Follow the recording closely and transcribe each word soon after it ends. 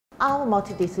Our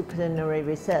multidisciplinary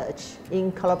research,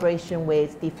 in collaboration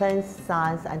with Defense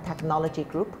Science and Technology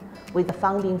Group, with the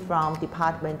funding from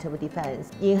Department of Defense,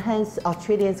 enhance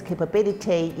Australia's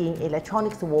capability in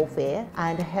electronics warfare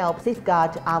and help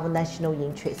safeguard our national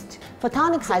interest.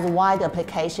 Photonics has wide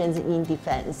applications in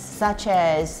defense, such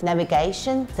as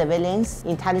navigation, surveillance,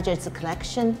 intelligence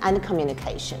collection, and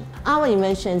communication. Our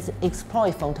inventions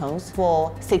exploit photons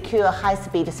for secure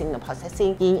high-speed signal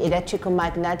processing in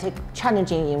electromagnetic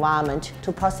challenging environment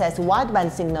to process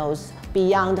wideband signals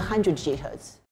beyond 100 GHz.